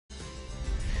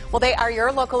Well, they are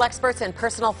your local experts in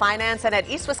personal finance, and at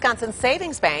East Wisconsin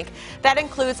Savings Bank, that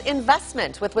includes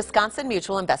investment with Wisconsin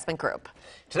Mutual Investment Group.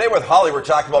 Today with Holly, we're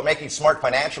talking about making smart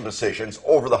financial decisions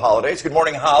over the holidays. Good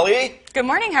morning, Holly. Good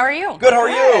morning. How are you? Good. How are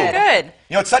you? Good.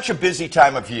 You know, it's such a busy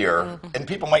time of year, and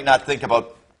people might not think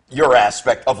about your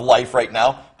aspect of life right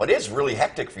now, but it's really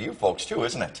hectic for you folks too,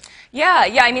 isn't it? Yeah.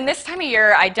 I mean, this time of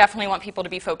year, I definitely want people to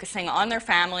be focusing on their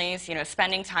families, you know,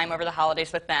 spending time over the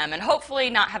holidays with them, and hopefully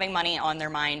not having money on their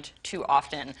mind too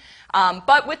often.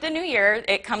 But with the new year,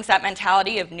 it comes that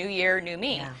mentality of new year, new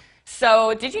me. Yeah.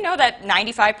 So did you know that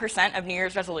 95% of New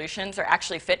Year's resolutions are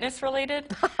actually fitness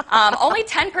related? Only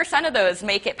 10% of those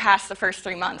make it past the first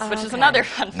 3 months, which is another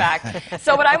fun fact.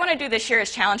 So what I want to do this year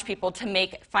is challenge people to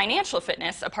make financial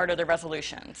fitness a part of their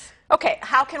resolutions. Okay,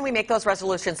 how can we make those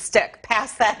resolutions stick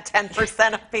past that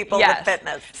 10% of people with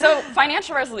fitness? So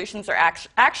financial resolutions are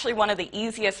actually one of the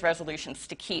easiest resolutions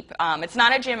to keep. It's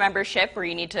not a gym membership where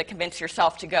you need to convince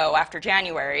yourself to go after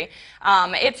January.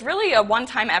 It's really a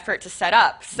one-time effort to set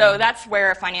up. So that's where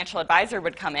a financial advisor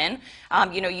would come in.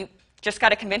 You know, you just got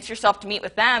to convince yourself to meet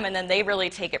with them, and then they really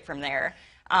take it from there.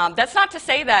 That's not to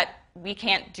say that we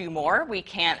can't do more. We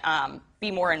can't be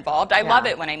more involved. I love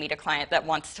it when I meet a client that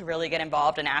wants to really get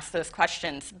involved and ask those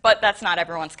questions, but that's not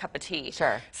everyone's cup of tea.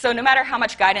 Sure. So no matter how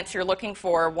much guidance you're looking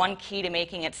for, one key to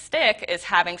making it stick is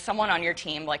having someone on your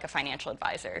team like a financial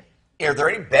advisor. Are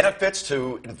there any benefits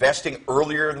to investing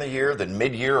earlier in the year than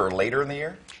mid-year or later in the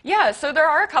year? Yeah, so there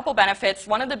are a couple benefits.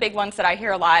 One of the big ones that I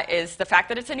hear a lot is the fact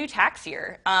that it's a new tax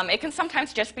year. It can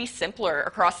sometimes just be simpler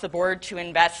across the board to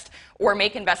invest or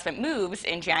make investment moves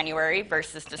in January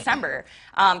versus December.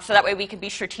 So that way we can be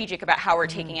strategic about how we're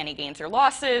taking any gains or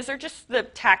losses or just the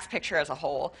tax picture as a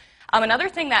whole. Another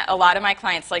thing that a lot of my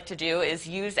clients like to do is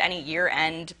use any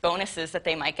year-end bonuses that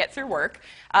they might get through work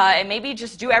and maybe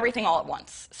just do everything all at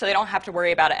once so they don't have to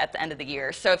worry about it at the end of the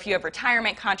year. So if you have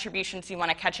retirement contributions you want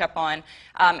to catch up on,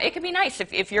 it can be nice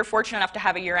if you're fortunate enough to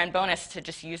have a year-end bonus to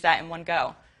just use that in one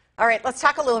go. All right, let's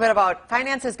talk a little bit about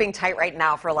finances being tight right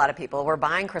now for a lot of people. We're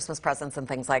buying Christmas presents and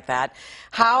things like that.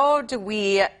 How do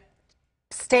we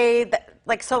stay,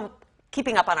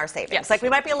 keeping up on our savings? Yes. Like, we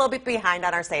might be a little bit behind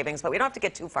on our savings, but we don't have to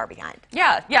get too far behind.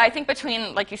 Yeah, I think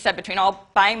between, like you said, between all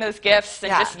buying those gifts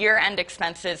and just year-end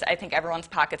expenses, I think everyone's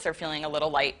pockets are feeling a little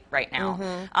light right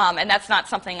now. And that's not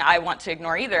something I want to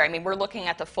ignore either. I mean, we're looking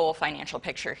at the full financial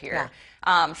picture here.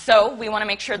 So we want to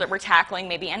make sure that we're tackling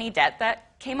maybe any debt that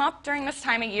came up during this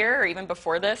time of year or even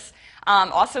before this.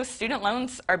 Also, student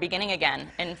loans are beginning again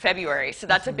in February, so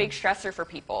that's a big stressor for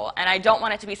people, and I don't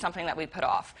want it to be something that we put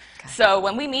off. So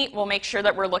when we meet, we'll make sure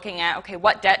that we're looking at, okay,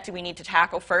 what debt do we need to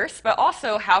tackle first, but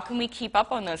also how can we keep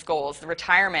up on those goals, the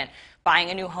retirement, buying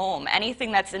a new home,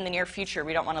 anything that's in the near future,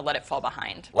 we don't want to let it fall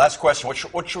behind. Last question,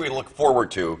 what should we look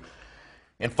forward to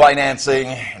in financing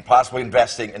and possibly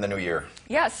investing in the new year?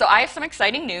 Yeah, so I have some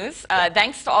exciting news.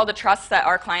 Thanks to all the trust that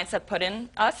our clients have put in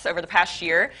us over the past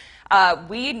year,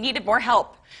 we needed more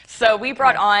help. So we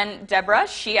brought on Deborah.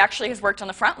 She actually has worked on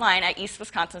the front line at East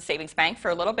Wisconsin Savings Bank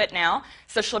for a little bit now.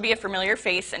 So she'll be a familiar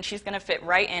face, and she's going to fit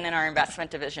right in our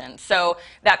investment division. So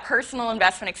that personal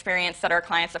investment experience that our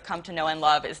clients have come to know and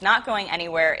love is not going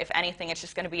anywhere. If anything, it's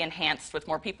just going to be enhanced with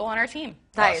more people on our team.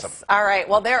 Nice. Awesome. All right.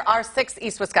 Well, there are 6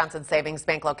 East Wisconsin Savings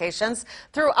Bank locations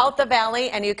throughout the valley,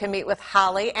 and you can meet with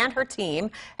Holly and her team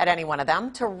at any one of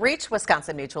them to reach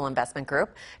Wisconsin Mutual Investment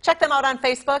Group. Check them out on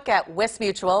Facebook at WIS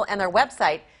Mutual and their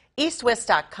website,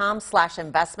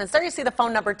 eastwis.com/investments. There you see the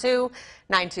phone number too,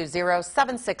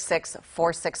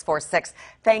 920-766-4646.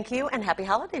 Thank you and happy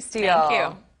holidays to you. Thank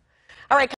you. All right.